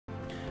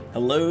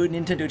Hello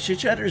Nintendo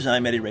Chit-Chatters,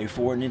 I'm Eddy Ray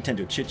for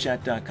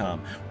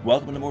NintendoChitChat.com.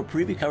 Welcome to more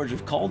preview coverage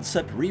of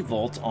Culdcept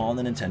Revolt on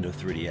the Nintendo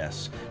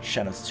 3DS.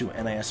 Shoutouts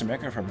to NIS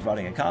America for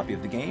providing a copy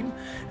of the game,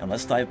 and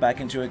let's dive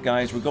back into it,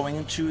 guys. We're going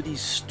into the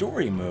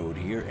story mode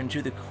here,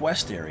 into the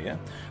quest area,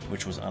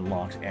 which was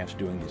unlocked after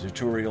doing the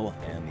tutorial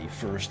and the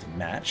first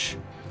match.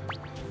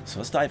 So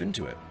let's dive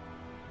into it.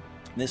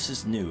 This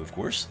is new, of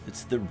course.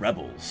 It's the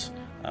Rebels.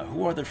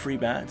 Who are the free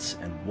bats,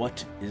 and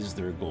what is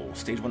their goal?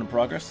 Stage 1 in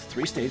progress,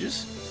 3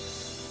 stages.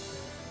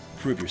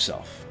 Prove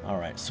yourself.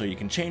 Alright, so you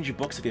can change your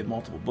books if you have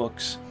multiple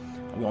books.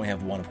 We only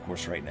have one, of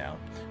course, right now.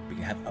 We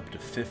can have up to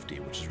 50,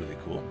 which is really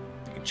cool.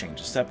 You can change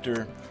the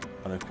scepter,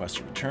 other quests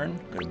to return.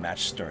 Go to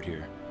match start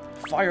here.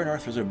 Fire and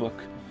Earth is our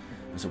book.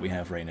 That's what we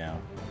have right now.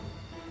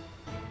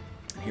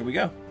 And here we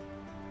go.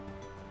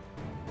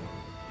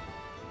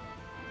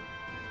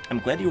 I'm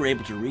glad you were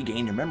able to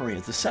regain your memory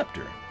as the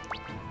scepter.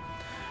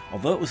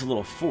 Although it was a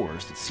little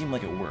forced, it seemed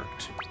like it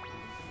worked.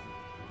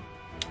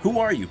 Who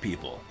are you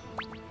people?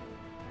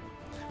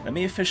 Let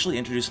me officially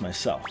introduce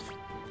myself.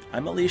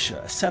 I'm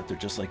Alicia, a scepter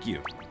just like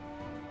you.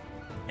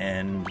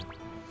 And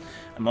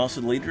I'm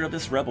also the leader of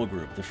this rebel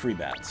group, the Free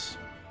Bats.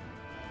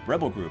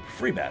 Rebel group,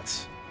 Free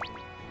Bats.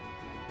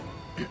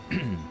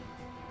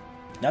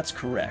 That's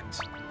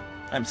correct.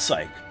 I'm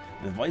Psych,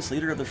 the vice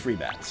leader of the Free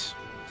Bats.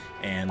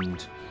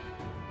 And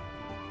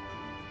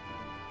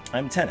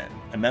I'm Tenant,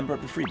 a member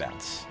of the Free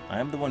Bats.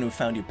 I'm the one who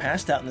found you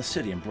passed out in the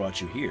city and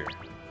brought you here.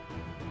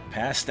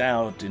 Passed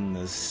out in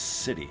the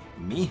city?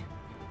 Me?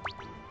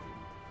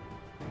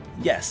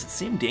 Yes, it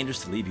seemed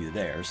dangerous to leave you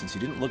there, since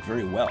you didn't look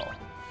very well.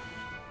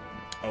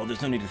 Oh,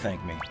 there's no need to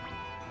thank me.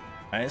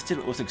 I just did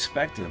what was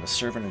expected of a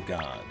servant of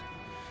God.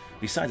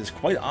 Besides, it's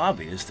quite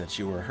obvious that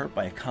you were hurt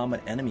by a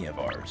common enemy of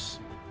ours.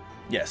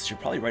 Yes, you're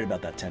probably right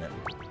about that, Tenant.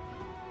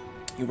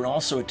 You were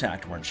also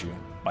attacked, weren't you?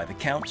 By the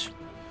Count?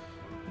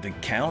 The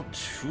Count?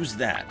 Who's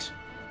that?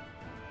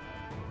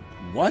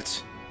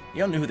 What?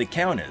 You don't know who the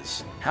Count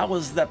is. How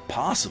is that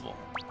possible?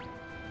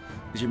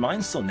 Is your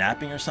mind still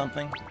napping or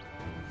something?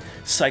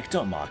 Psych,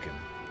 don't mock him.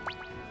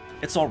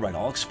 It's alright,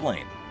 I'll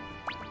explain.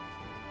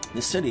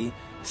 The city,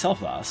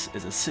 Selphos,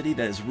 is a city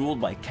that is ruled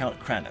by Count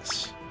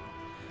Kraniss.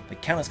 The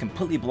Count has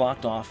completely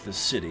blocked off the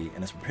city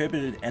and has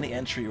prohibited any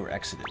entry or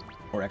exit.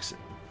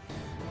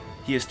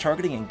 He is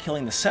targeting and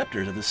killing the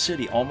scepters of the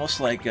city almost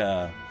like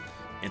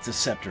it's a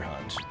scepter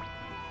hunt.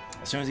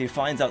 As soon as he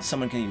finds out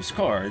someone can use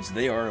cards,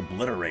 they are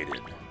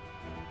obliterated.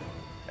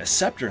 A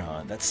scepter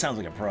hunt? That sounds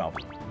like a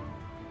problem.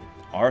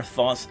 Our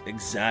thoughts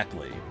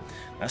exactly.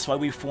 That's why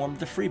we formed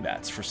the Free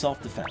Bats, for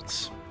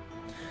self-defense.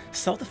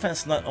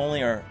 Self-defense not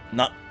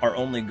our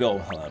only goal,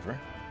 however.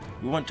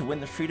 We want to win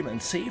the freedom and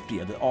safety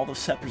of all the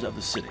scepters of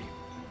the city.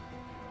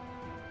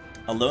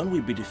 Alone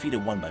we'd be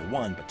defeated one by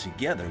one, but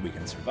together we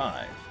can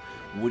survive.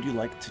 Would you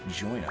like to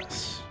join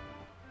us?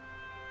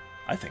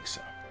 I think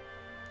so.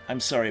 I'm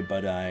sorry,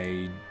 but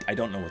I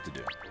don't know what to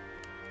do.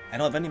 I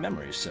don't have any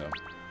memories, so...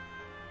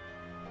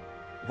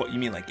 What, you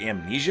mean like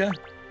amnesia?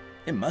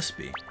 It must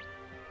be.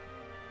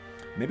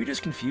 Maybe you're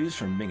just confused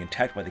from being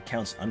attacked by the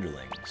Count's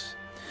underlings.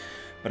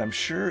 But I'm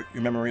sure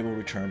your memory will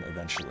return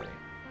eventually.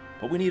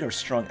 But we need our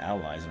strong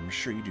allies, and I'm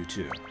sure you do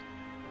too.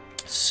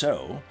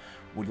 So,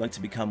 would you like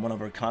to become one of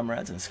our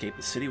comrades and escape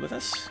the city with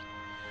us?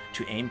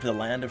 To aim for the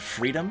land of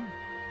freedom?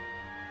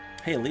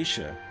 Hey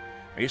Alicia,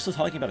 are you still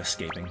talking about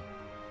escaping?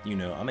 You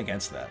know, I'm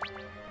against that.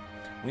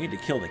 We need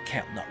to kill the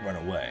Count, not run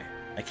away.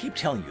 I keep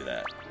telling you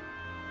that.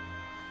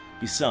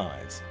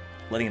 Besides,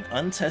 letting an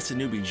untested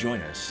newbie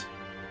join us,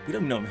 we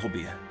don't know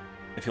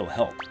if he'll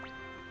help.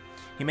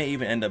 He may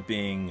even end up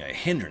being a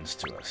hindrance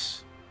to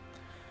us.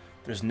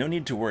 There's no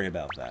need to worry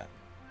about that.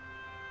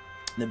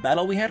 The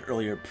battle we had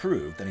earlier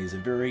proved that he's a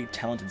very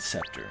talented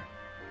scepter.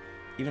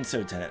 Even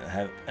so, Tenant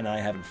and I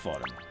haven't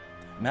fought him.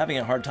 I'm having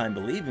a hard time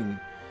believing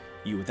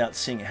you without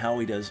seeing how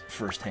he does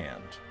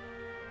firsthand.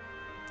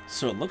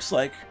 So it looks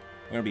like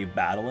we're going to be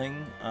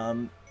battling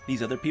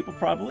these other people,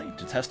 probably,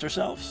 to test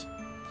ourselves.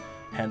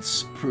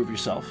 Hence, prove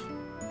yourself.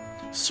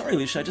 Sorry,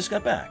 Alicia, I just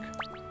got back.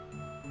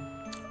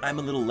 I'm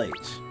a little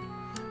late.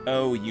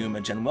 Oh,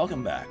 Yuma, Jen,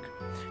 welcome back.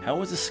 How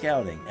was the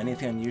scouting?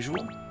 Anything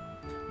unusual?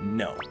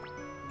 No.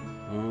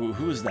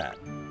 Who is that?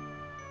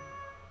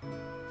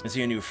 Is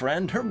he a new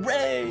friend?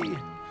 Hooray!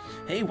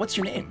 Hey, what's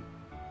your name?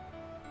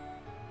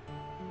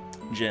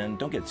 Jen,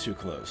 don't get too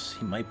close.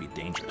 He might be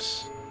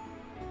dangerous.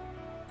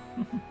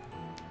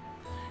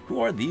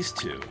 Who are these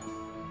two?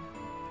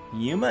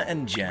 Yuma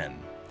and Jen.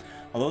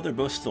 Although they're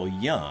both still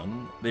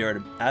young, they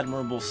are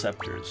admirable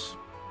scepters.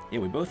 Yeah,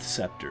 we're both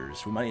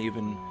scepters. We might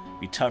even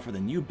be tougher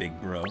than you,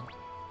 big bro.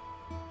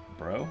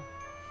 Bro?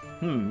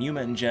 Yuma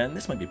and Jen,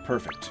 this might be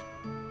perfect.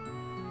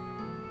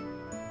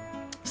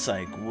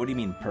 Psych, what do you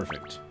mean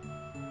perfect?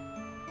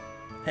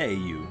 Hey,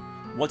 you.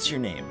 What's your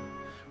name?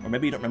 Or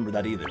maybe you don't remember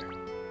that either.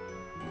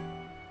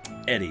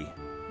 Eddy.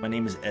 My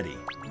name is Eddy.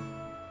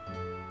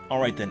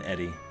 Alright then,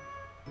 Eddy.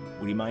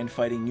 Would you mind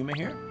fighting Yuma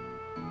here?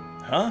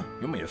 Huh?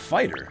 You want me to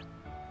fight her?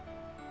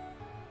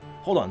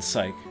 Hold on,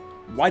 Psych.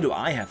 Why do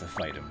I have to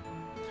fight him?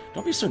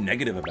 Don't be so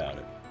negative about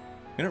it.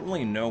 We don't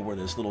really know where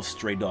this little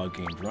stray dog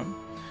came from,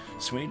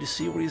 so we need to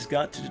see what he's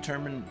got to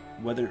determine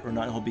whether or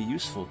not he'll be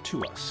useful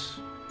to us.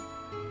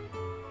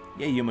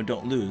 Yeah, Yuma,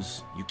 don't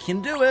lose. You can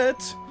do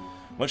it!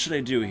 What should I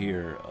do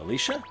here,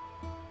 Alicia?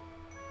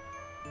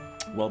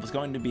 Well, if it's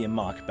going to be a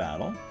mock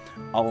battle,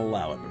 I'll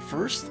allow it. But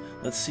first,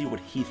 let's see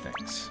what he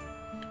thinks.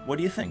 What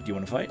do you think? Do you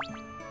want to fight?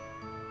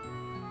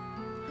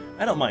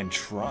 I don't mind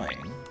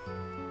trying.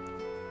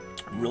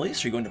 Really?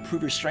 So you're going to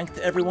prove your strength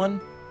to everyone?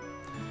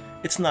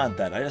 It's not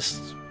that. I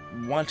just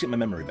want to get my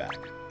memory back.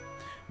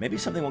 Maybe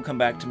something will come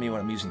back to me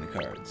when I'm using the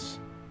cards.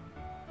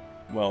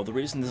 Well, the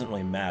reason doesn't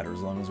really matter as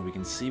long as we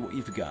can see what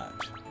you've got.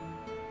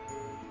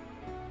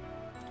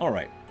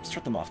 Alright,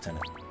 start them off,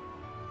 Tenant.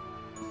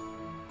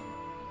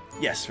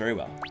 Yes, very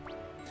well.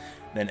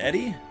 Then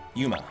Eddy,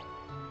 Yuma.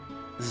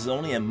 This is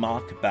only a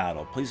mock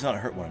battle. Please do not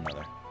hurt one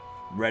another.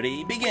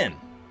 Ready, begin! ...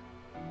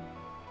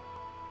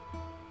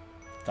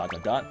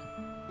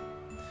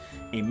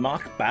 A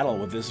mock battle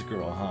with this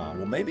girl, huh?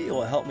 Well, maybe it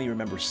will help me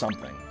remember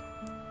something.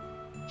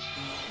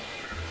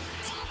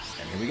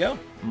 And here we go.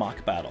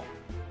 Mock battle.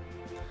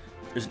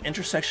 There's an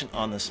intersection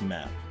on this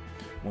map.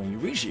 When you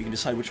reach it, you can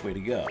decide which way to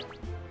go.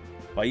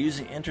 By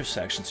using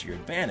intersections to your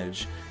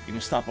advantage, you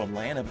can stop a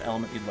land of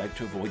element you'd like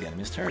to avoid the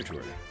enemy's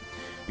territory.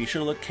 Be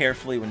sure to look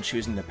carefully when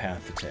choosing the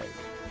path to take.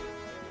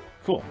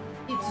 Cool.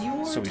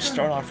 So we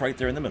start off right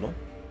there in the middle.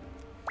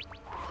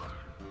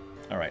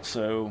 Alright,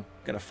 so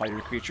got a fighter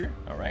creature.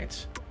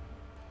 Alright.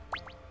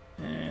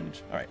 And,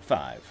 alright,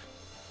 5.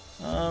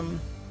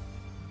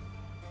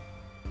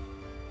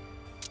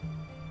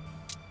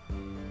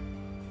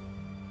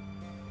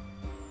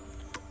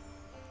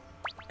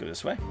 Go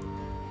this way.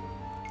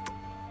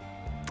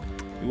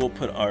 We will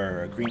put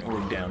our green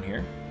orb down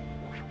here.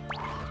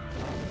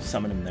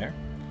 Summon him there.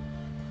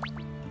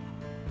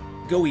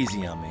 Go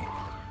easy on me.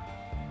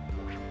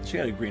 She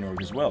got a green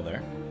orb as well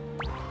there.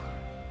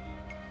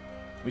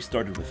 We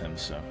started with him,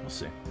 so we'll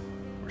see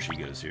where she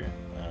goes here.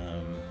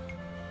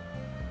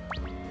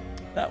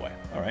 That way.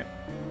 All right.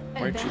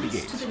 Right to the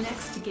gate. To the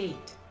next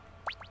gate.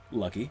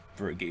 Lucky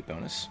for a gate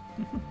bonus.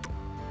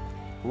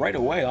 Right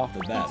away off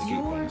the bat, a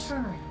gate bonus.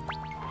 Turn.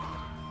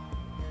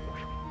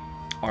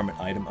 Armored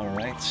item. All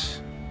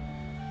right.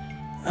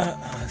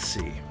 Let's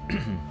see. So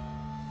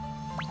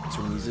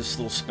we're gonna use this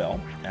little spell.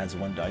 Adds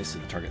 1 dice to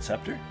the target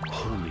scepter.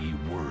 Holy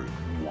word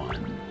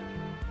 1.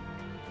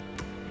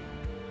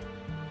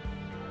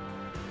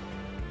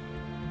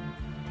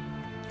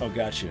 Oh,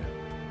 gotcha.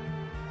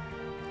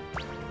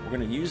 We're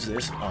gonna use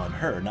this on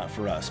her, not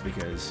for us,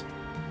 because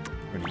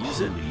we're gonna use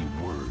it.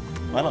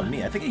 Well, on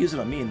me. I think I used it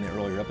on me in the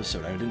earlier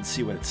episode. I didn't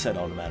see what it said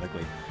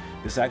automatically.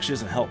 This actually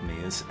doesn't help me.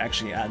 This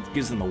actually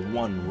gives them a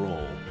 1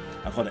 roll.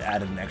 I thought it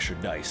added an extra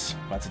dice.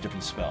 That's a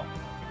different spell.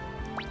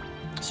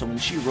 So when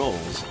she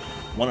rolls,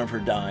 one of her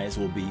dice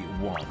will be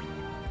 1,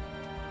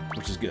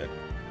 which is good.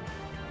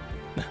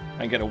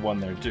 I get a 1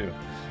 there too.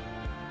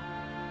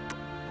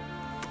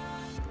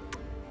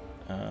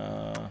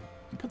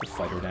 Put the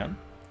fighter down.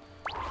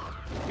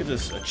 Give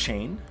this a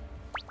chain.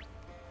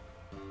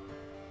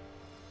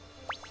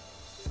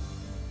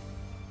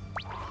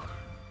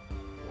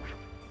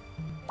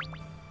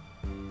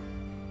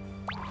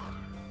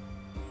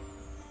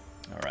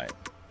 Alright.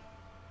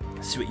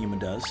 Let's see what Yuma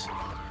does.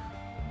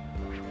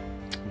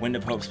 Wind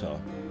of Hope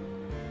spell.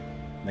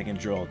 They can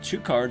draw 2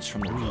 cards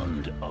from their book.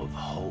 Wind of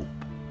Hope.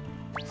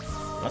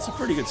 That's a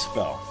pretty good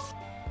spell.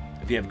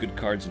 If you have good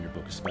cards in your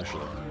book,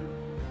 especially.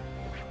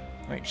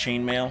 Alright,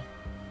 chainmail.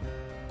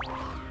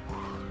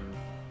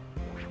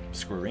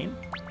 Squireen.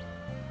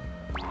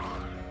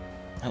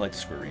 I like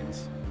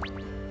squareens.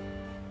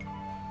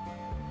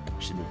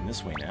 She's moving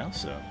this way now,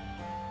 so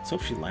let's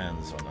hope she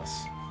lands on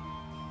us.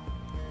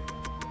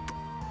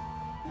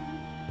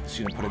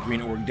 She's gonna put a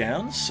green orb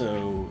down,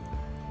 so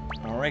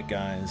alright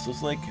guys,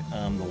 looks like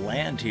the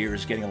land here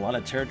is getting a lot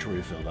of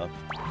territory filled up.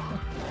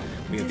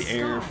 We have the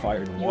air,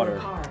 fire, and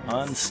water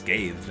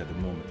unscathed at the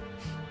moment.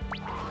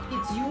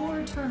 It's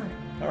your turn.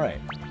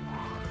 Alright.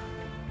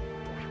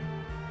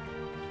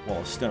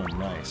 Wall of stone,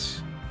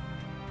 nice.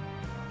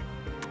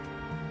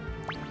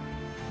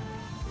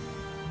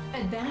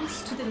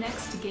 Advance to the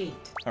next gate.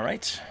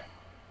 Alright.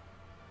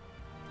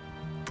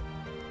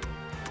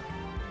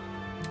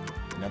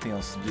 Nothing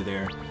else to do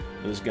there.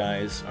 Those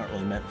guys aren't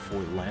really meant for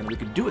land. We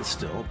could do it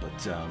still, but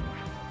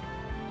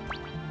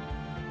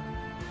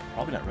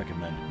probably not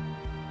recommended.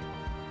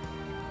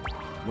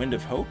 Wind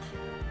of Hope.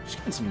 She's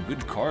getting some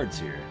good cards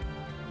here.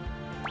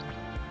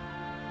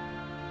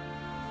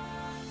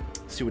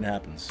 Let's see what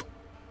happens.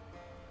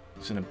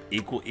 It's gonna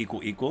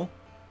equal.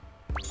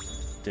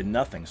 Did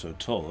nothing, so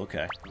toll,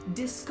 okay.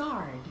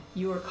 Discard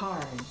your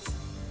cards.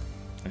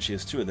 And she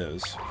has 2 of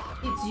those.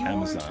 It's your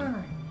Amazon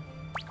turn.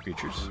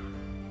 creatures.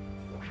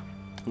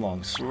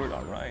 Long sword,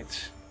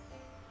 alright.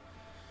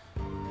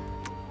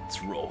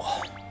 Let's roll.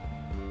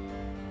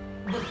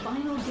 The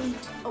final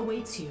gate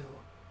awaits you.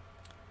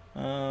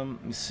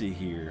 Let me see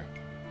here.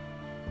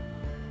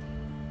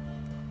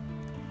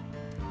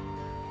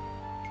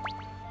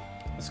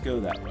 Let's go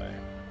that way.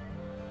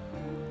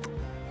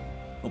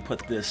 We'll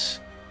put this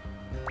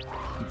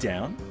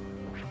Down.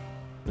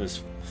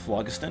 There's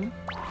Phlogiston.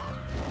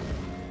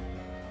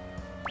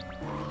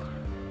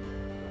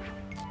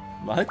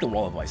 I like the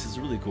Wall of Ice. It's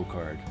a really cool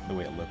card, the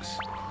way it looks.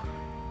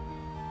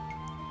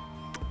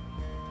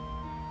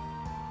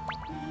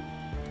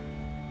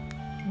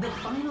 The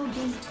final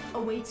gate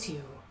awaits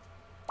you.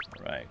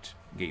 Right.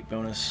 Gate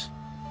bonus.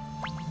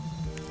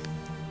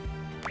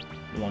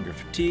 No longer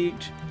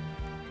fatigued.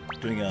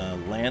 Doing a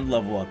land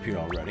level up here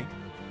already.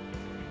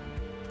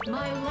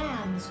 My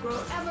lands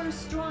grow ever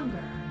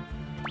stronger.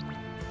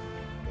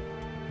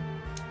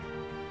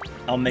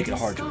 I'll make it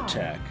hard to Discard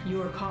attack.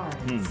 your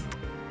cards.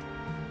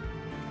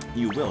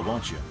 You will,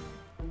 won't you?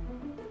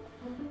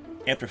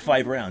 After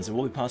 5 rounds, it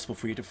will be possible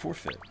for you to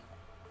forfeit.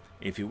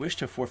 If you wish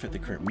to forfeit the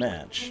current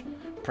match,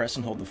 press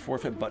and hold the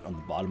forfeit button on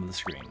the bottom of the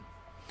screen.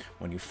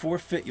 When you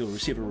forfeit, you'll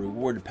receive a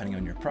reward depending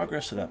on your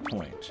progress to that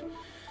point.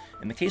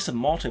 In the case of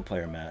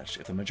multiplayer match,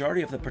 if the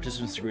majority of the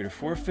participants agree to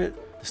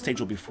forfeit, the stage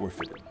will be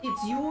forfeited.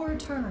 It's your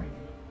turn.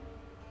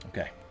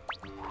 Okay.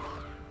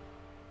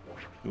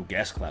 Ooh,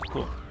 gas clap,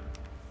 cool.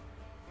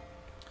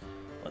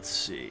 Let's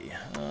see.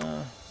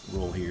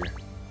 Roll here.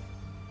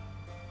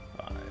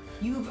 5.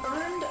 You've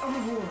earned a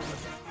reward.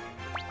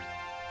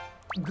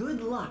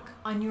 Good luck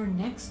on your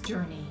next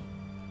journey.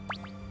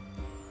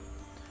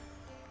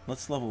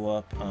 Let's level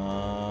up.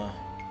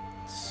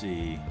 Let's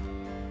see.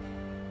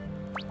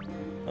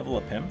 Level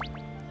up him.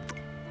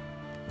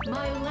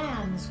 My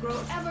lands grow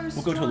ever We'll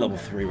stronger. go to a level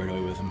 3 right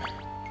away with him.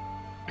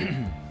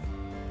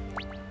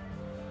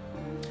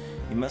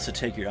 You must have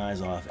taken your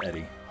eyes off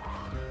Eddy.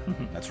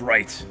 That's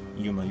right,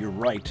 Yuma. You're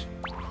right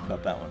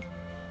about that one.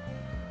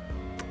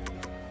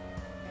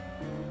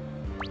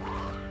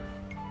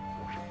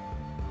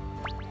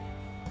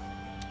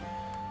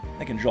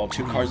 I can draw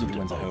 2 cards with the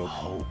wins, I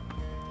hope.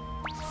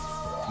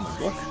 From the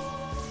book?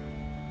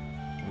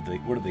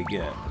 What do they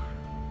get?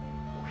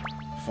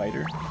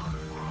 Fighter.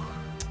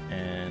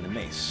 And a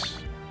mace.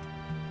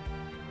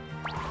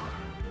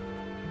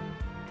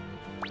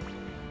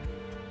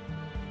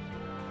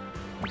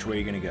 Which way are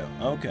you gonna go?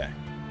 Okay.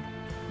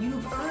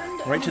 You've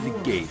earned Right a to the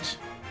reward. gate.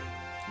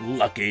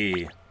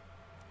 Lucky.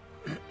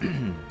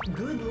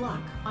 Good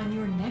luck on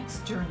your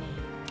next journey.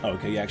 Oh,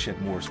 okay, you actually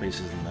have more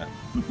spaces than that.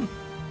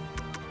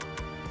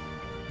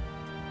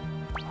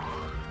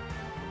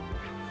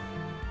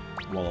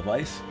 Wall of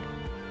Ice.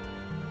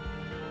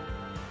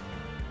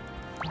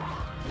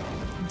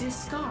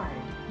 Discard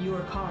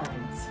your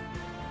cards.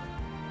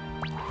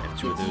 I have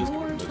 2 of It's those.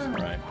 your turn.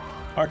 Alright.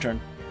 Our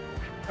turn.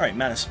 Alright,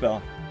 mana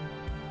spell.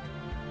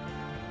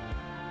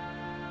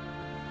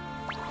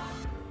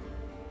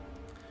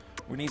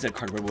 We're gonna use that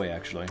card right away,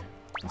 actually.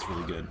 That's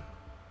really good.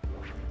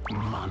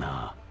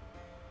 Mana.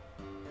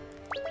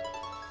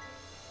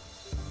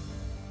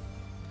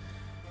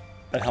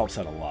 That helps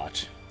out a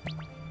lot.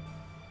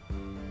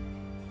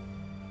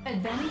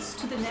 Advance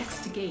to the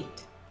next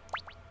gate.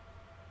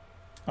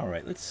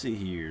 Alright, let's see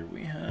here.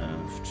 We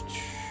have...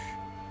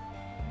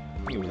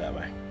 Go that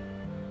way.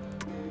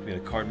 We got a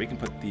card. We can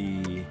put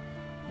the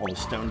Wall of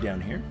Stone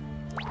down here.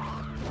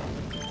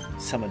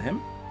 Summon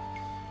him.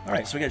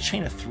 Alright, so we got a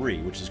chain of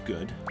 3, which is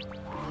good.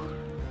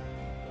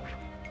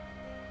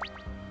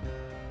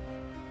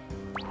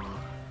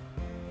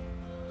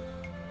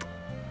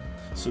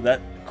 So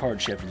that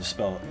card she after the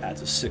spell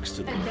adds a 6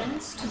 to the...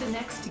 Advance to the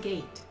next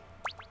gate.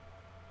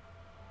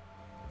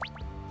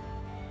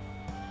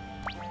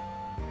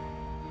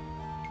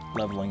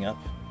 Leveling up.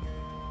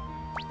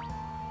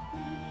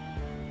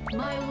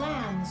 My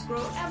lands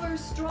grow ever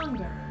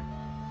stronger.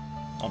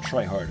 I'll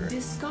try harder.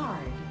 Discard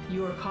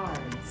your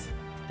cards.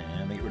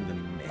 And get rid of the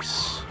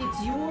mace.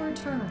 It's your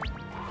turn.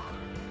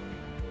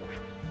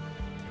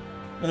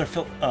 Another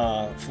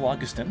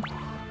Phlogiston.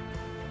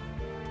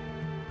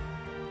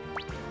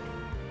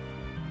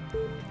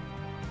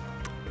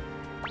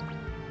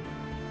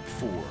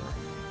 Four.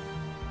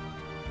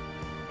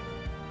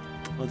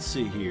 Let's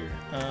see here.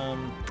 Let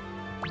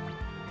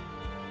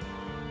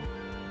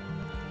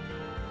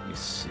me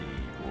see.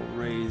 We'll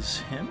raise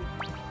him.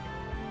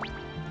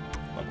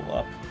 Level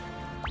up.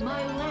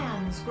 My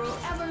lands grow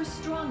ever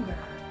stronger.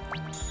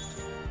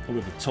 A little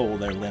bit of a toll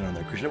there land on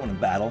their creature. I don't want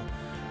to battle.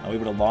 We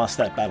would have lost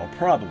that battle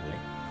probably.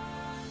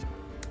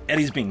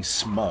 Eddy's being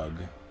smug.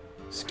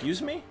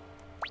 Excuse me?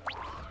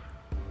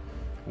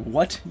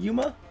 What,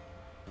 Yuma?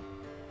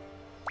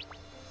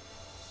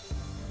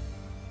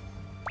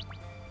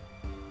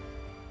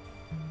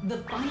 The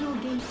final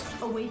gate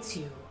awaits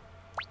you.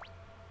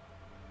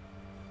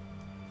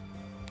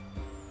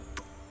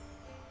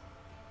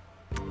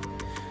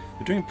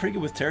 We're doing pretty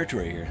good with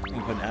territory here. We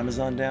can put an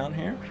Amazon down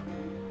here.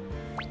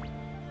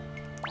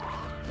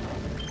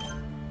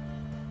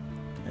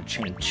 A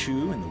chain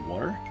 2 in the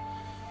water.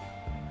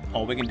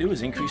 All we can do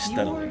is increase It's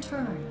steadily. your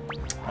turn.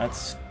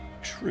 That's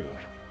true.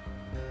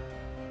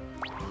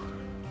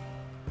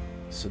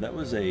 So that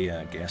was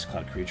a gas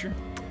cloud creature.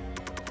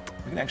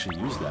 We can actually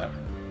use that.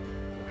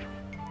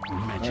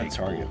 Magic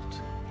target.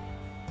 bolt.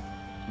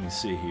 Let me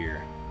see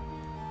here.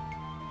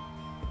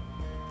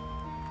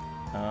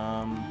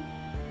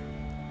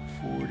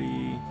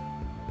 40.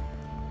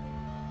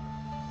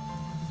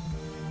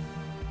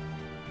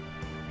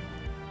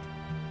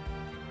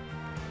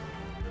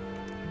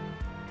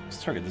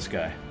 Let's target this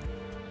guy.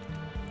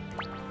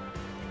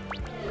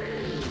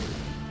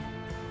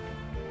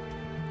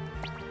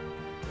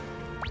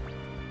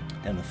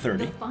 Down to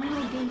 30. The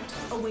final gate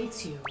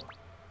awaits you.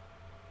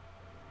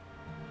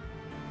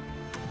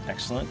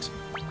 Excellent.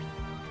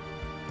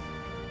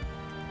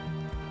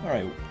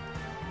 Alright.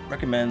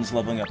 Recommends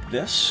leveling up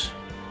this.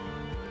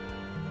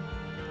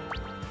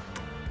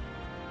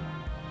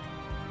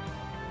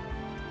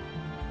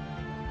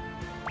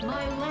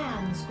 My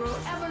lands grow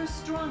ever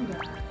stronger.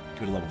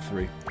 Go to level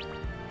 3.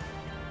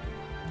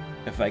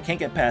 If I can't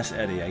get past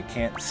Eddy, I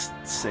can't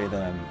say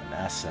that I'm an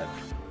asset.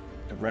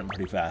 I rent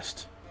pretty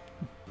fast.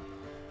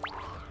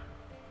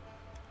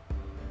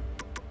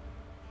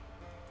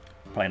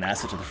 Probably an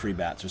asset to the free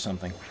bats or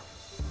something.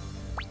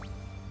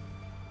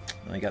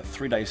 And I got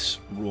 3 dice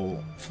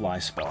rule fly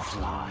spell.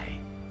 Fly.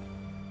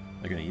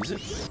 They're gonna use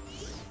it?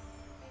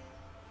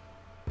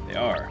 They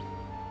are.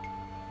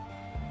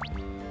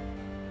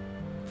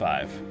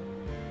 5.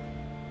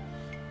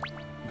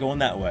 Going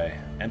that way.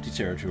 Empty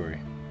territory.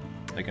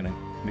 They're gonna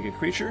make a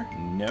creature?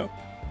 Nope.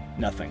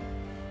 Nothing.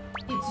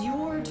 It's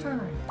your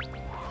turn.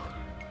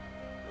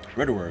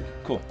 Ritterwerg.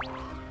 Cool.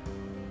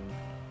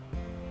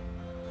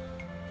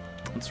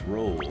 Let's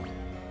roll.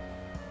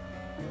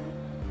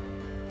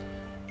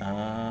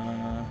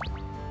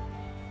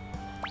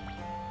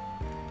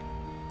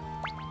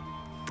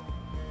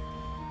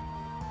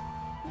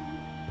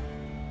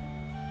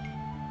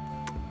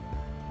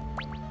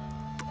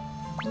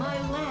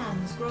 My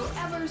lands grow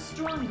ever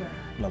stronger.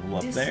 Level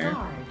up Discard there.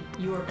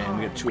 Your And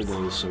we got 2 of cards.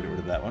 those, so get rid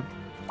of that one.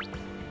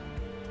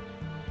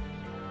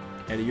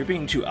 Eddy, you're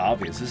being too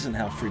obvious. This isn't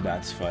how free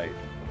bats fight.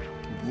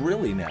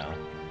 Really now?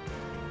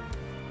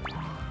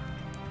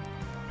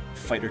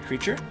 Fighter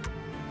creature?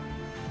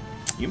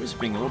 You must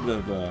being a little bit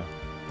of a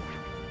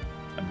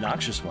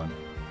obnoxious one.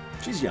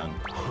 She's young.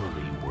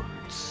 Holy Word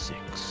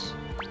 6.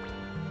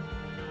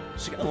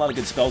 She's got a lot of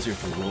good spells here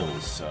for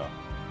rolls, so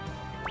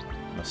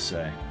I must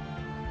say.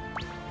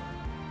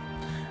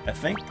 I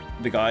think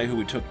the guy who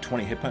we took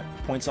 20 hit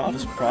points off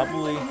is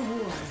probably...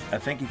 I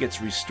think he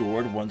gets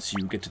restored once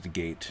you get to the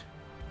gate.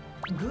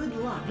 Good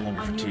luck No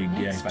longer on your fatigued.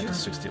 Yeah, he's next back to journey.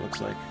 60, it looks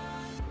like.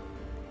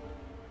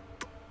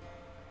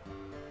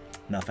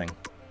 Nothing.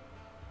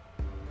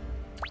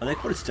 Oh, they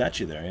put a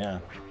statue there, yeah.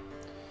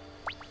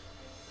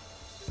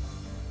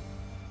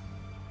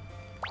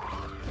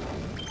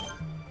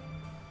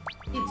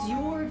 It's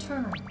your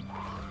turn.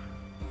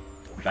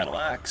 Battle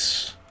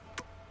axe.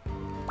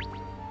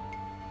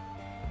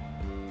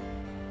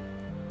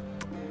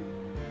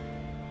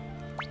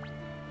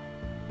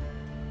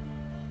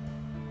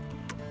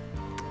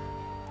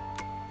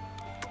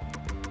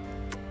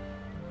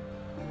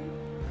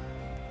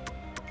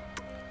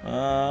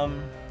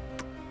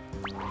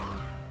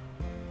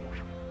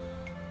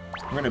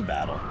 We're gonna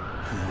battle.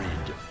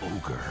 Red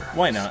Ogre.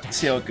 Why not?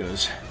 See how it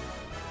goes.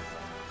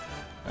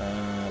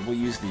 We'll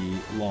use the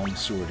long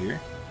sword here.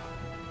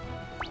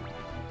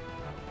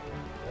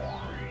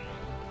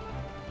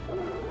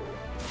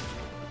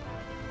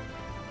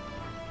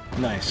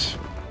 Nice.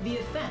 The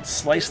offense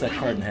Slice that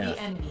card in defeated half.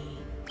 the enemy.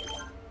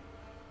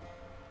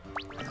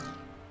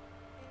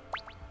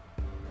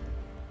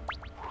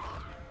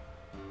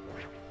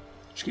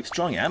 She keeps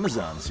drawing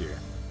Amazons here.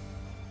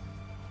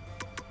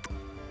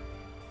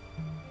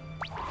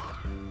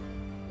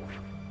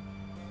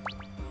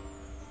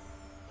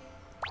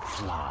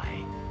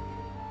 Fly.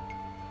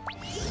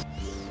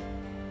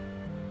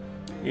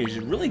 Yeah, she's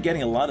really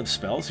getting a lot of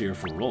spells here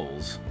for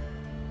rolls.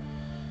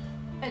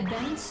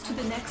 Advance to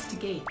the next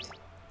gate.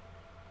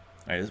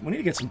 Alright, we need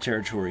to get some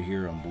territory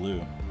here on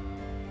blue.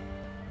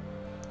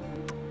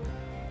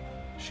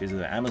 She has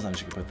an Amazon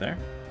she could put there.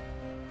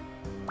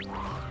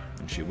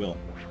 And she will.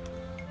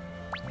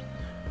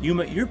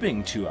 Yuma, you're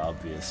being too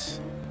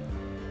obvious.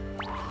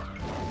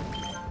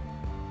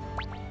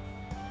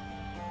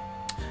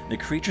 The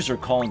creatures are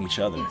calling each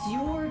other. It's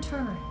your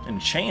turn. And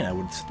chain, I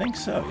would think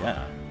so,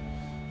 yeah.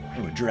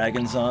 Ooh, a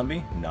dragon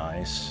zombie?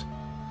 Nice.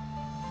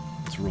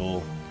 Let's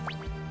roll.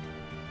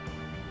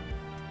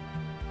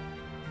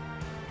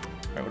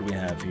 Alright, what do we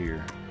have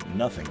here?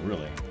 Nothing,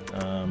 really.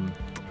 Let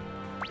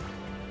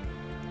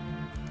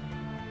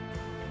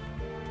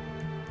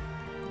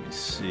me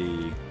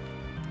see.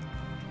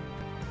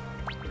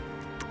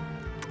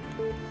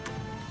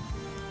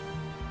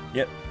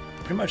 Yep,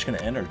 pretty much going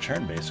to end our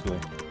turn, basically.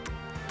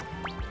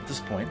 At this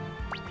point.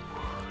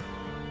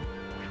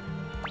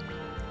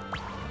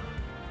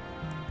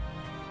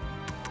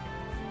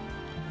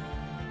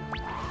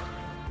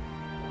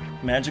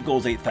 Magic goal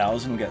is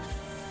 8,000. We got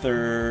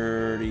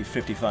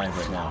 3055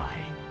 right now.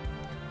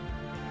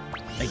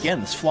 Again,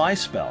 this fly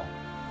spell.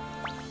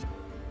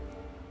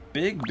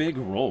 Big, big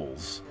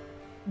rolls.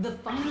 The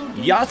final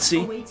gate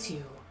Yahtzee. awaits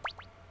you.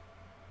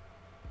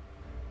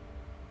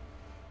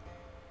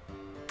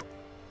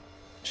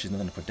 She's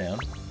nothing to put down.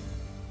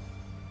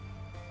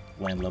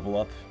 Land level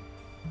up.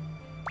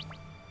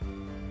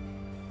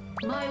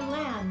 My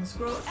lands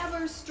grow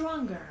ever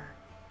stronger.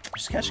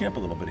 She's catching up a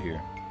little bit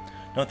here.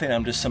 Don't think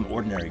I'm just some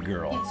ordinary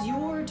girl. It's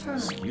your turn.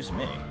 Excuse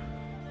me.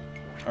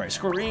 Alright,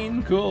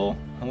 Scorine, cool.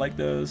 I like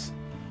those.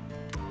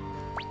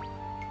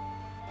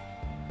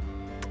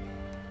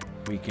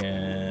 We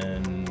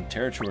can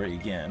territory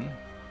again.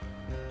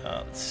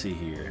 Let's see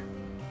here.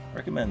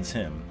 Recommends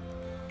him.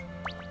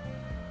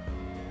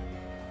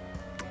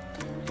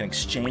 We can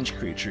exchange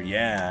creature.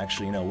 Yeah,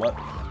 actually, you know what?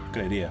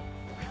 Good idea.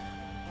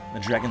 The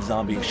dragon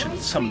zombie should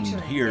summon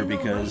here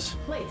because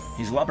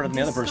he's a lot better than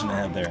the other person I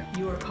had there.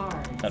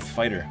 That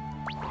fighter.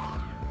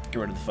 Get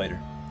rid of the fighter.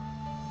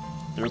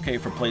 They're okay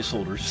for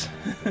placeholders.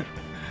 But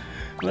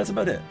that's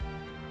about it.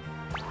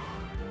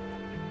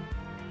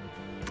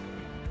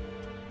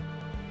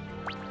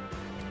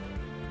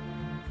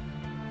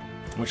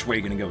 Which way are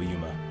you going to go,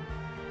 Yuma?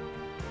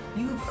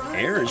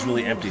 Air is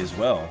really empty as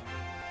well.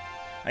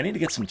 I need to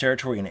get some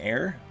territory in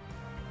air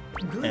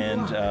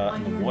and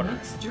in the water.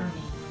 It's going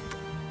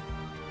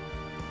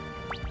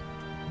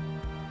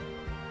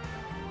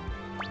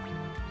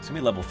to be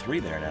level 3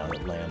 there now,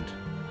 that land.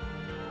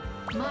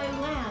 My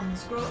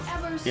lands grow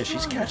ever yeah,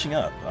 she's catching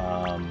up.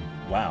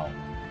 Wow.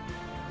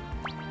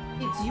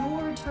 It's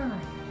your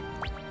turn.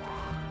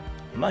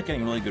 I'm not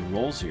getting really good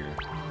rolls here.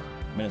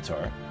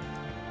 Minotaur.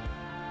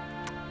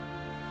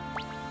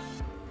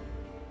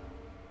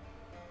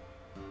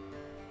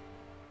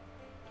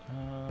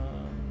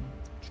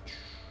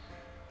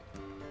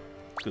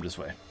 Let's go this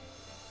way.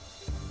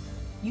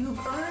 You've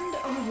earned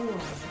a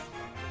reward.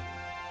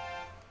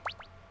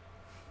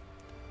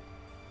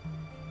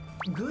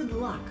 Good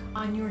luck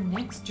on your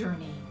next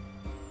journey.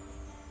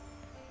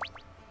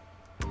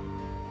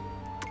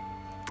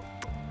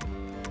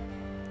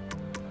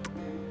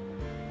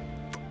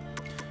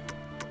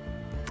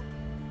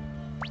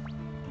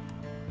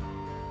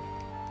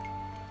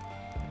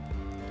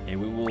 Okay,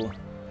 we will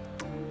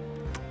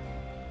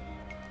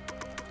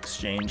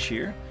exchange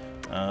here.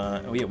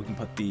 Oh yeah, we can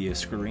put the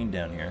screen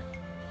down here.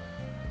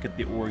 Get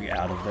the org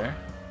out of there.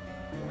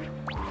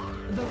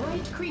 The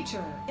right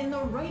creature in the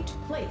right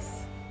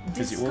place.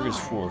 Because the org is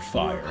for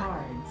fire.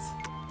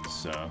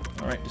 So,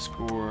 alright,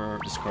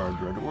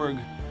 discard red org.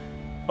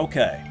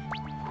 Okay.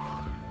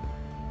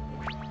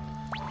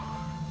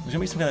 There's gonna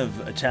be some kind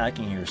of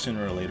attacking here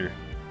sooner or later.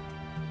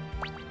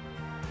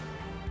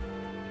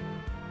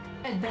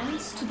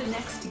 Advance to the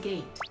next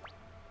gate.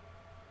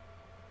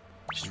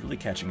 She's really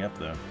catching up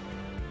though.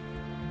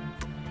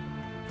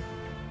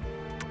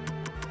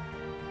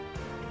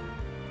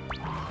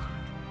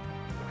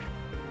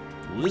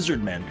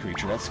 Lizard man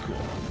creature, that's cool.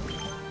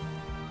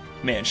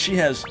 Man, she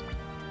has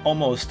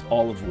almost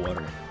all of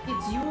water.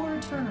 It's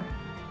your turn.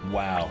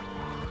 Wow.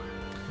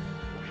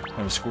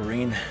 I'm a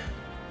Scorine.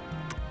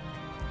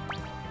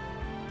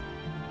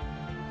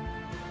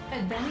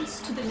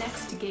 Advance to the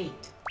next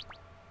gate.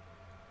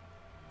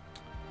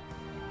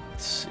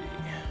 Let's see.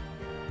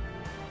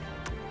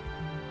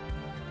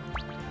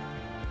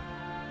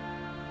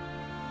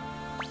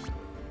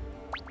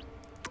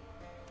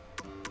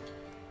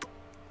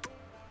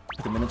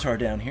 Put the Minotaur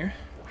down here.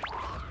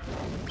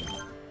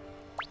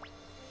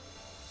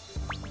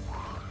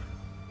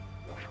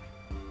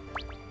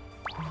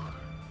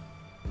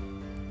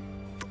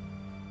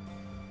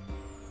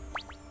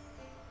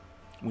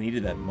 We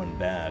needed that one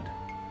bad,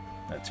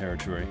 that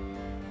territory.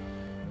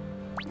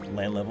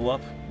 Land level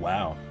up?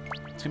 Wow.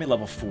 It's gonna be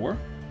level 4?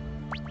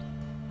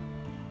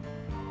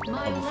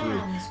 Level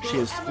 3. She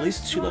has at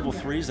least 2 level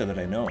 3s that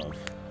I know of.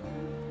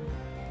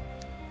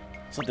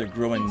 It's like they're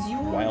growing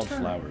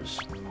wildflowers.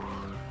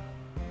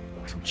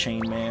 Some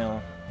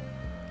chainmail.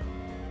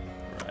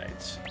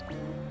 Right.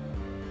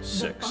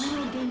 6. The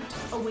final gate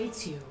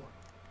awaits you.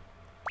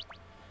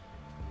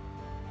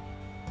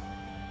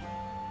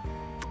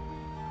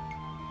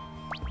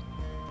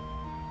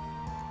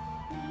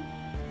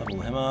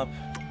 Level him up.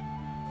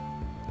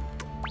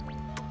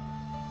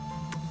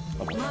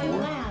 Level 4. My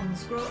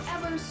lands grow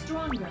ever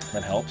stronger.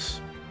 That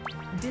helps.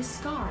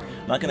 Discard.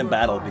 Not going to your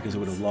battle cards. because it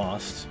would have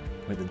lost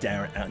with the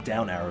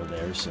down arrow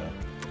there, so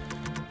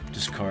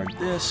discard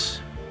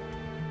this.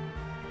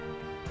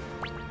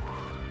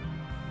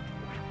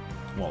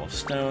 Wall of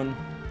stone.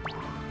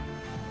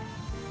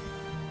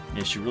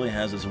 Yeah, she really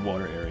has this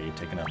water area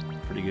taken up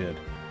pretty good.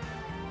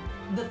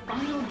 The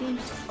final gate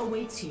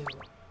awaits you.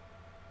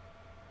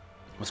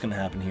 What's going to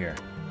happen here?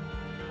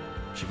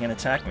 She can't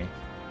attack me.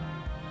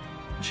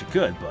 She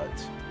could, but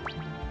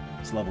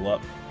let's level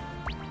up.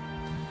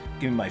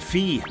 Give me my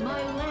fee.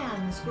 My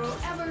lands grow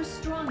ever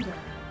stronger.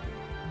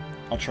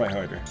 I'll try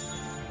harder.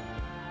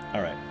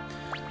 Alright.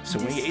 So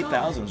we need Discard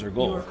 8,000 is our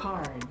goal. Your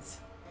cards.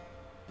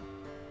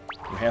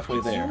 We're halfway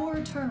It's there. your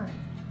turn.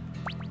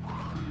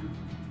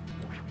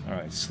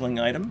 Alright, sling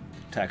item.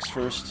 Attacks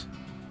first.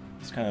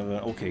 It's kind of an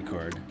okay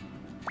card.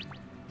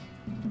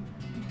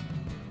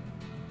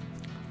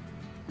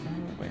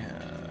 What do we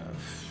have?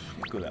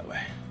 Go that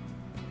way.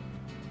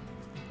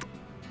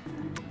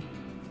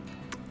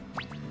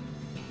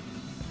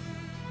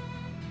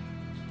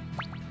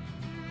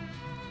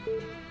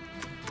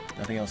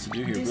 Nothing else to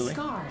do here, really.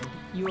 Discard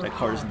your That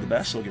card isn't the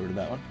cards. best, so we'll get rid of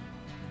that one.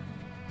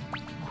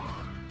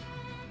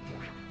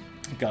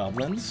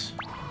 Goblins.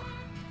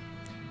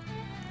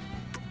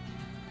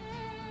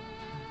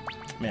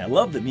 Man, I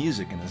love the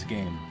music in this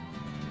game.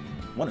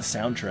 What a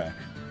soundtrack.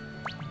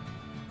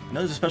 I know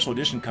there's a special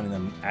edition coming that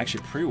I'm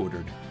actually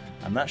pre-ordered.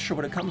 I'm not sure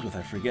what it comes with,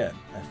 I forget.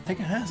 I think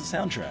it has a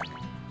soundtrack.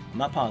 I'm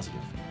not positive.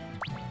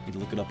 Need to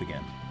look it up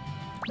again.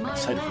 I'm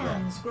excited for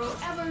that. Grow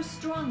ever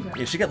stronger.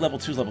 Yeah, she got level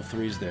 2s, level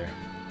 3s there.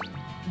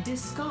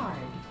 Discard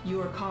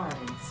your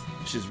cards.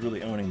 She's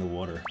really owning the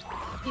water.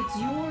 It's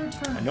your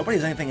turn. And nobody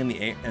has anything in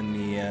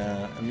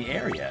the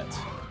air yet.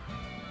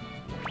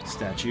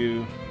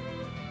 Statue.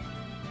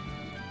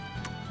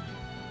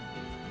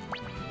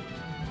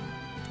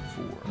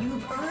 4.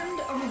 You've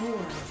earned a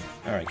reward.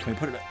 All right, can we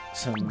put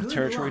some Good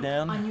territory luck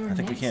down? on your I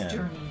think we next can.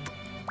 journey.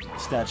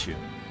 Statue.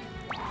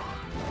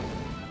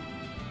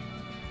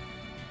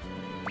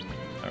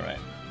 All right.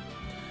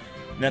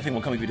 Nothing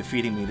will come of you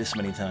defeating me this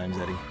many times,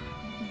 Eddy.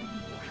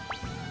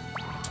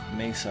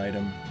 Mace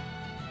item.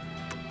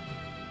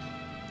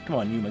 Come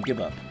on, Yuma, give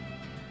up.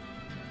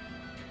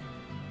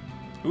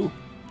 Ooh.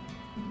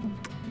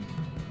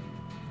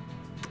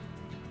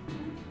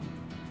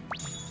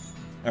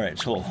 Alright,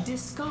 Toll.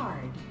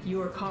 Discard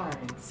your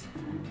cards.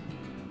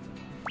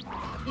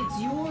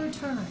 It's your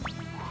turn.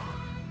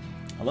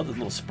 I love the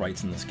little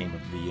sprites in this game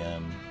of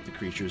the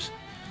creatures.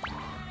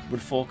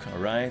 Woodfolk,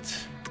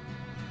 alright.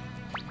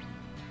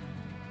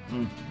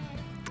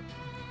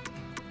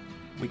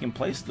 We can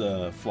place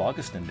the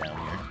Phlogiston down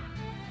here.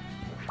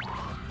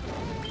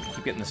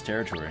 Keep getting this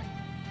territory.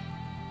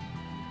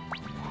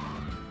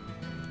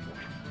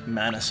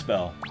 Mana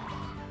Spell.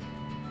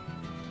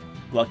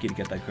 Lucky to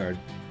get that card.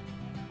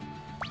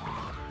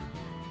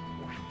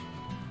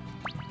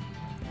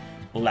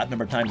 Lap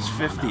number times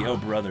 50, oh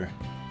brother.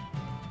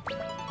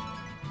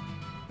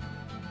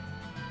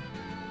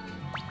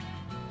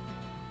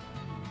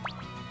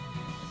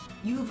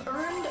 You've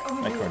earned a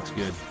reward. That card's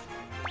good.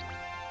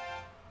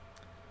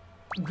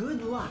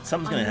 Good luck.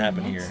 Something's on gonna your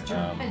happen next here.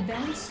 turn.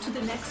 Advance to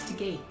the next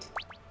gate.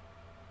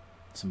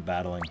 Some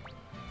battling.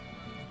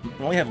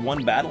 We only have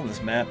one battle in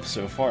this map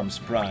so far, I'm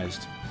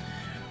surprised.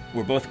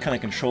 We're both kind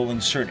of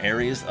controlling certain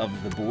areas of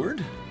the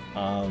board.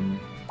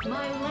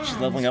 She's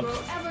leveling up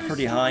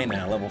pretty high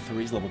now, level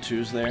 3s, level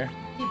 2s there.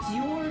 It's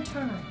your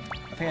turn.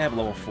 I think I have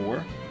level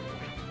 4.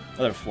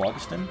 Another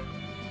Phlogiston.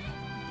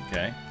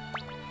 Okay.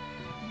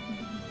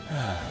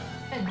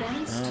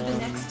 Advance to the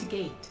next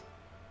gate.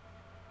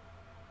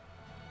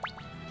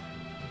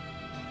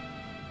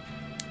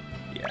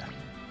 Yeah.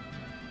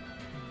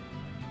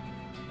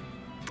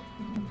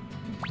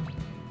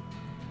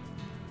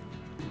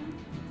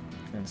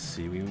 Let's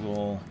see, we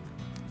will...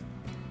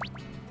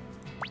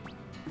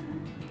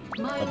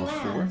 My Level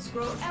 4. lands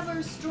grow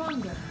ever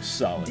stronger.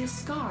 Solid.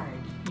 Discard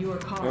your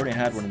cards. We already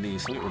had one of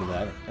these, so we'll get rid of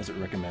that, as it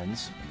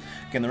recommends.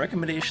 Again, the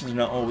recommendations are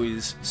not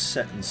always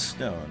set in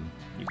stone.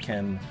 You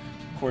can,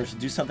 of course,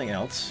 do something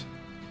else,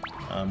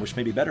 which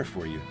may be better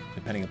for you,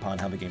 depending upon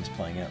how the game's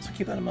playing out, so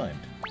keep that in mind.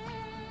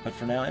 But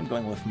for now, I'm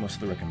going with most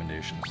of the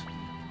recommendations.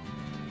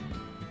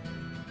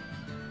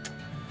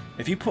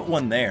 If you put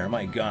one there,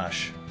 my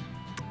gosh.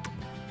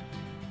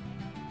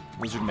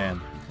 Lizard Man.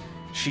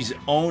 She's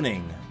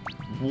owning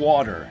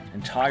water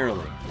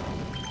entirely.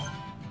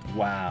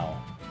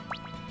 Wow.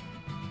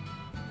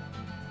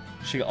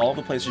 She got all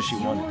the places she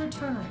wanted. Your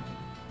turn.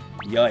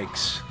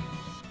 Yikes.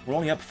 We're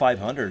only up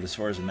 500 as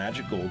far as the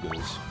magic goal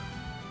goes.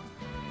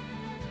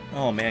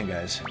 Oh man,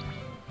 guys.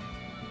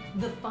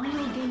 The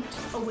final gate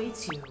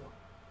awaits you.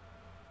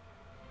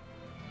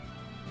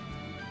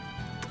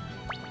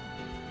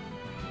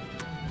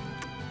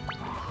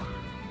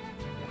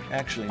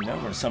 Actually, no,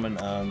 we're gonna summon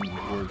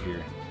Org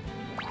here.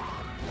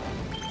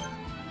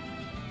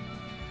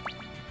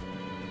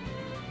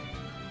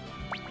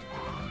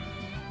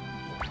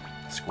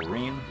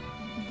 Squireen.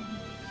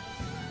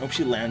 Hope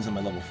she lands on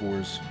my level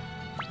 4s.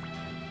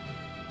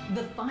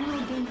 The final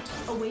gate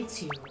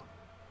awaits you.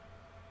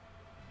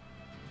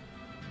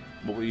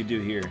 What will you do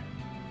here?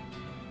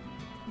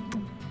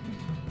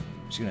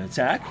 She's gonna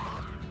attack?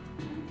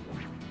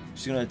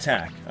 She's gonna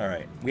attack.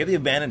 Alright. We have the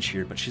advantage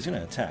here, but she's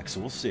gonna attack, so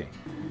we'll see.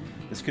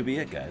 This could be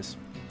it, guys.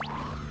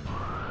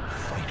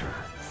 Fighter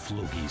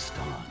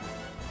Phlogiston.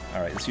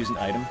 Alright, let's use an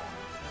item.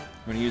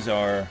 We're gonna use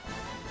our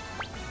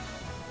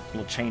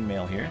little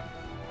chainmail here.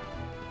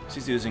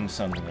 She's using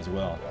something as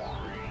well.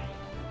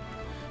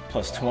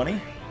 Plus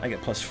 20. I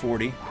get plus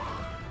 40.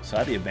 So I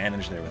have the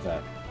advantage there with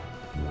that.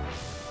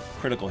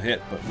 Critical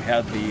hit, but we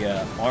have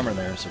the armor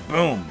there, so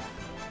boom!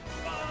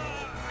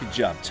 Good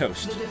job,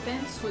 toast. The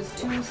defense was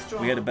too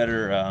strong. We had a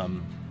better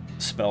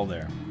spell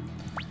there.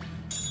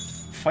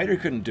 Fighter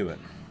couldn't do it.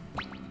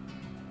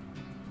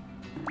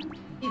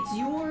 It's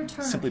your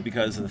turn. Simply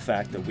because of the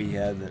fact that we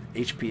had the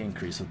HP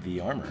increase with the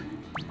armor.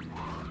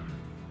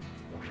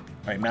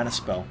 Alright, mana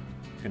spell.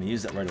 Gonna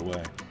use that right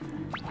away.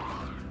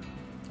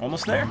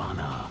 Almost there.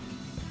 Mana.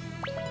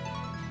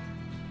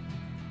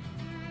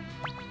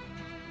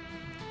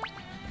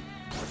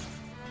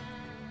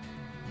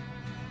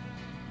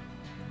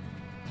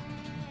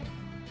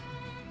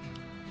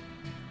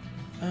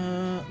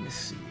 Let me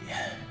see.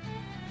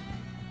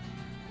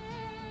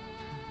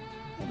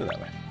 We'll go that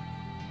way.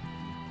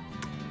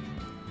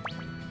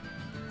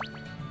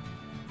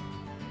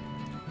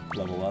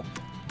 level up.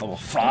 Level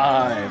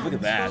 5. Look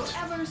at that.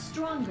 Ever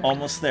stronger.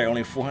 Almost there.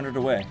 Only 400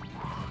 away.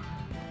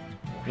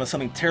 Unless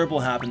something terrible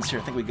happens here,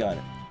 I think we got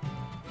it.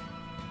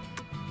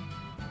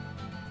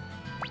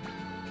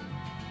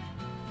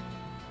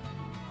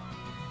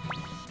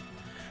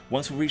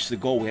 Once we reach the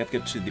goal, we have to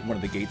get to one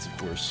of the gates, of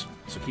course.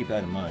 So keep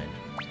that in mind.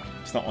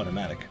 It's not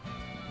automatic.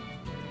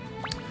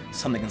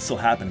 Something can still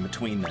happen in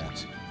between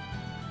that.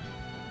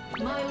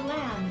 My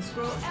lands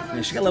grow ever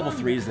Yeah, she got level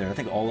stronger. 3s there. I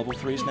think all level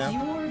 3s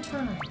now. It's your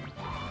turn.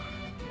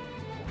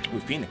 Ooh,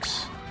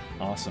 Phoenix.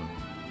 Awesome.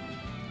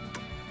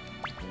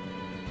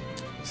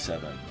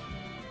 7.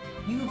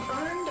 You've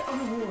earned a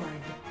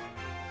reward.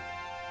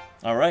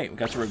 Alright, we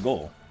got to our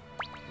goal.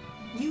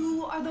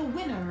 You are the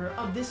winner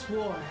of this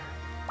war.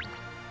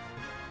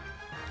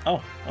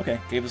 Oh, okay.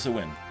 Gave us a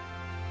win.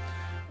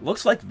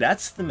 Looks like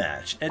that's the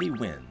match. Eddy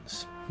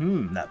wins.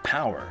 That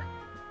power.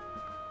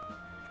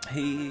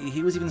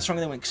 He was even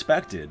stronger than we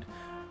expected.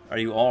 Are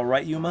you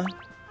alright, Yuma?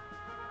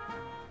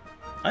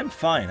 I'm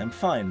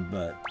fine,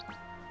 but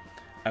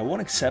I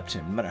won't accept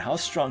him, no matter how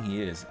strong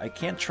he is. I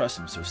can't trust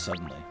him so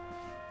suddenly.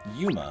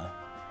 Yuma.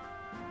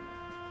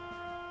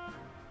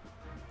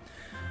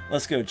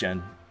 Let's go,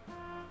 Jen.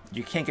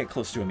 You can't get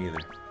close to him either.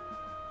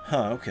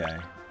 Huh, okay.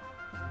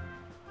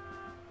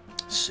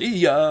 See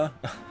ya!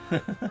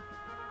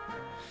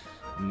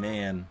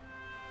 Man.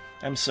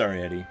 I'm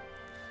sorry, Eddy.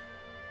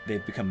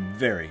 They've become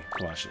very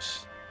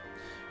cautious.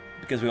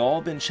 Because we've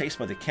all been chased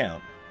by the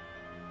Count,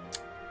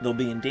 they'll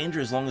be in danger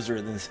as long as they're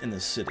in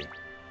this city.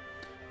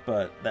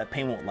 But that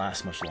pain won't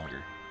last much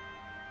longer.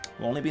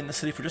 We'll only be in the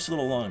city for just a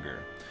little longer.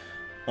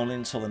 Only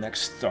until the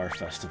next Star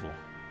Festival.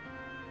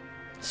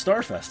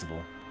 Star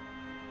Festival?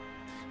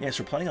 Yes,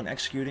 we're planning on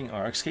executing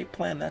our escape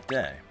plan that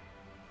day.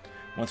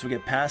 Once we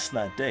get past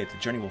that date, the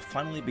journey will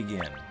finally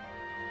begin.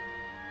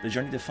 The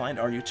journey to find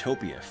our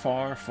utopia,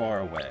 far,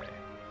 far away.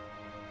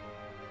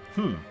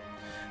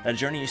 That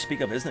journey you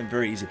speak of isn't a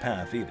very easy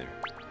path either.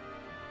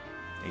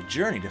 A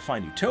journey to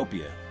find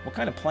utopia? What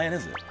kind of plan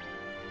is it?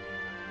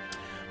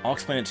 I'll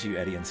explain it to you,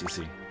 Eddy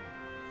NCC.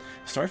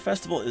 Star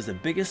Festival is the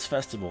biggest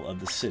festival of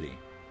the city.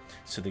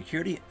 So the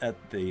security at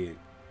the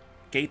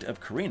gate of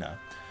Kraniss,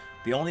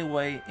 the only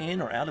way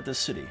in or out of the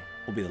city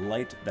will be the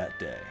light that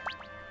day.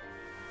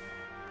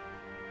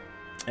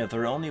 If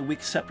there are only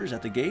weak scepters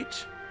at the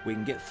gate, we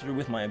can get through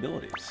with my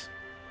abilities.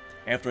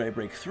 After I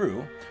break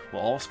through,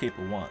 we'll all escape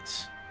at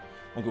once.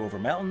 We'll go over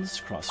mountains,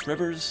 cross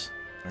rivers,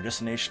 and our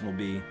destination will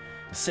be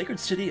the sacred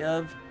city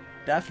of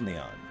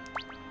Daphneon.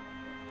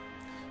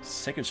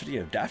 Sacred city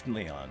of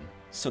Daphneon.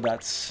 So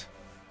that's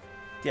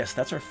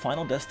our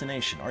final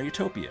destination, our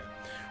utopia,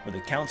 where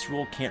the Count's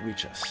rule can't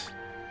reach us.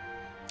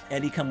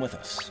 Eddy, come with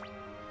us.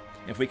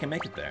 If we can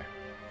make it there,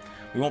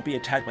 we won't be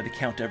attacked by the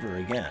Count ever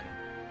again.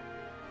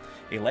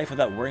 A life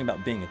without worrying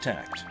about being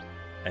attacked.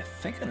 I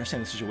think I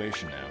understand the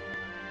situation now.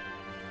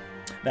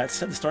 That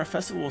said, the Star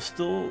Festival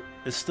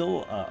is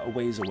still a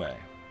ways away.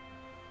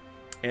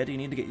 Eddy, you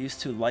need to get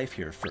used to life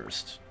here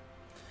first.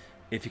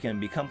 If you can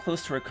become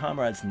close to our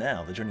comrades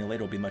now, the journey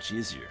later will be much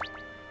easier.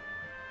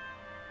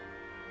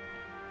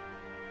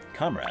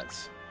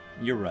 Comrades?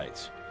 You're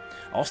right.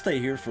 I'll stay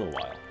here for a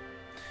while.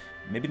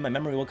 Maybe my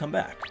memory will come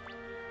back.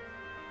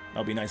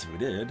 That'll be nice if we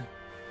did.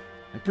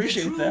 I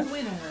appreciate that. The true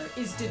winner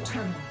is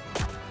determined.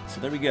 So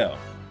there we go.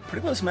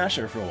 Pretty close match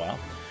there for a while.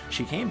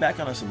 She came back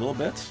on us a little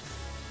bit,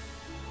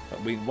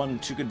 but we won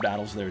 2 good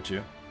battles there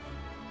too.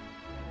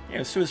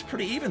 Yeah, so it was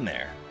pretty even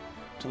there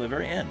till the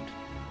very end.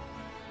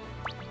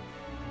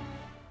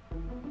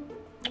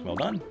 Well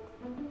done.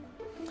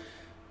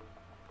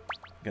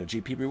 Got a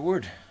GP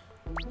reward.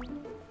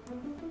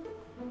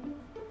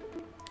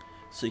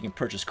 So you can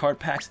purchase card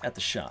packs at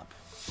the shop.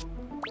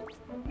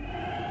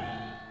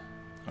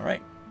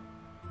 Alright.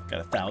 Got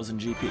 1,000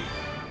 GP.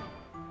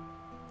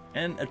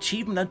 And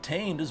achievement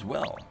attained as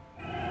well.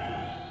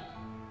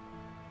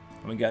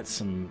 And we got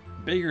some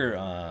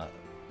bigger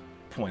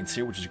points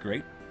here, which is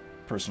great.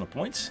 Personal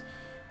points.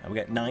 We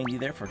got 90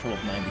 there for a total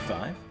of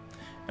 95.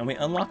 And we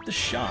unlocked the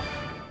shop.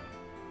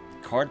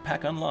 Card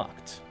pack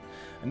unlocked.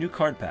 A new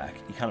card pack,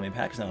 economy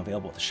pack, is now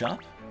available at the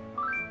shop.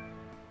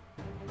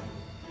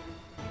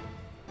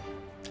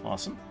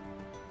 Awesome.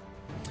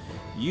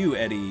 You,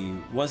 Eddy,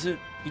 was it?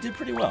 You did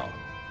pretty well.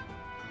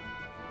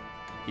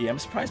 Yeah, I'm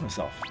surprised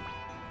myself.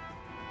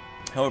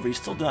 However, you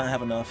still do not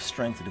have enough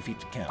strength to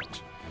defeat the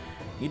Count.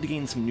 You need to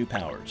gain some new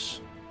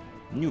powers.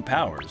 New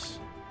powers?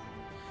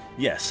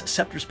 Yes,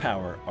 Scepter's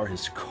power are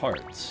his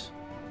cards.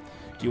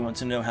 Do you want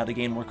to know how to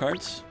gain more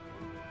cards?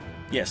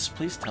 Yes,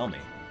 please tell me.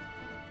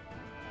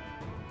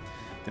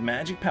 The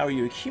magic power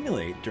you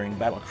accumulate during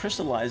battle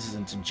crystallizes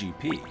into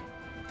GP.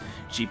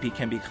 GP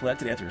can be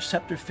collected after a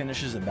Scepter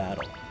finishes a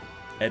battle.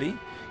 Eddy,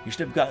 you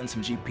should have gotten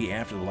some GP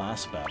after the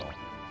last battle.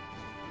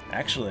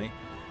 Actually,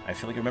 I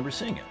feel like I remember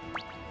seeing it.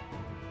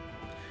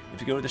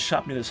 If you go to the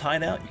shop near this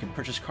hideout, you can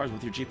purchase cards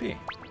with your GP.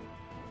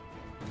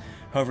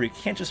 However, you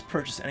can't just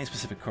purchase any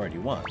specific card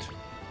you want.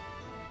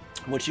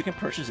 What you can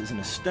purchase is in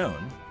a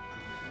stone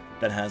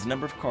that has a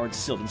number of cards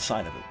sealed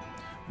inside of it.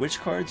 Which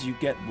cards you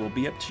get will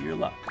be up to your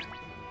luck.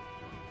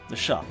 The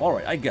shop.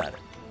 Alright, I got it.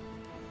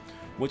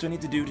 What do I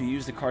need to do to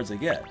use the cards I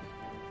get?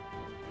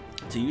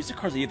 To use the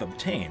cards that you've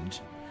obtained,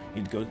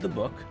 you need to go to the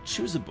book,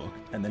 choose a book,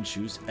 and then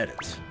choose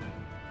Edit.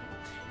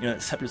 You know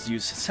that separatists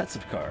use sets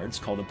of cards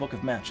called a book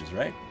of matches,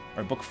 right?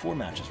 Or a book for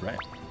matches, right?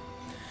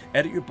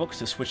 Edit your books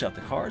to switch out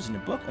the cards in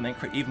your book and then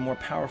create an even more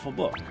powerful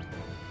book.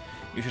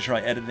 You should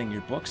try editing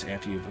your books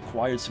after you've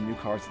acquired some new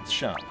cards at the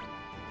shop.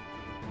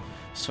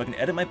 So I can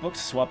edit my books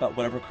to swap out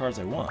whatever cards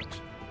I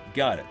want.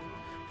 Got it.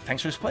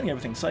 Thanks for explaining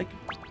everything, Psych.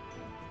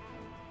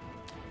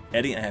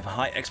 Eddy, I have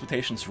high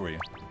expectations for you.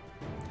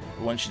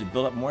 I want you to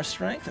build up more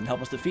strength and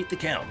help us defeat the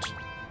Count.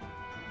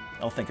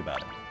 I'll think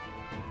about it.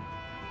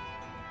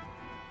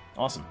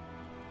 Awesome.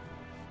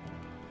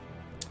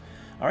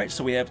 Alright,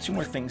 so we have two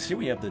more things here.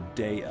 We have the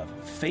Day of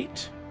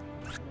Fate.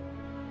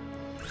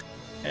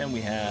 And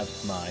we have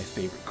my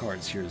favorite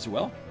cards here as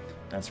well.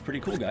 That's pretty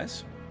cool,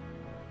 guys.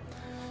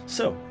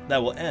 So, that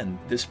will end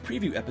this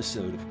preview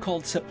episode of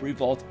Culdcept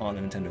Revolt on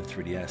the Nintendo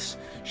 3DS.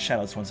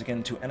 Shoutouts once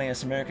again to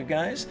NIS America,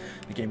 guys.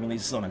 The game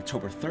releases on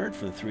October 3rd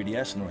for the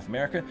 3DS in North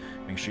America.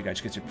 Make sure you guys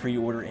get your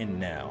pre-order in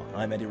now.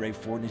 I'm Eddy Ray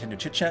for Nintendo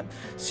Chit Chat.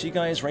 See you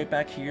guys right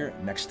back here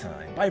next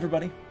time. Bye,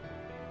 everybody.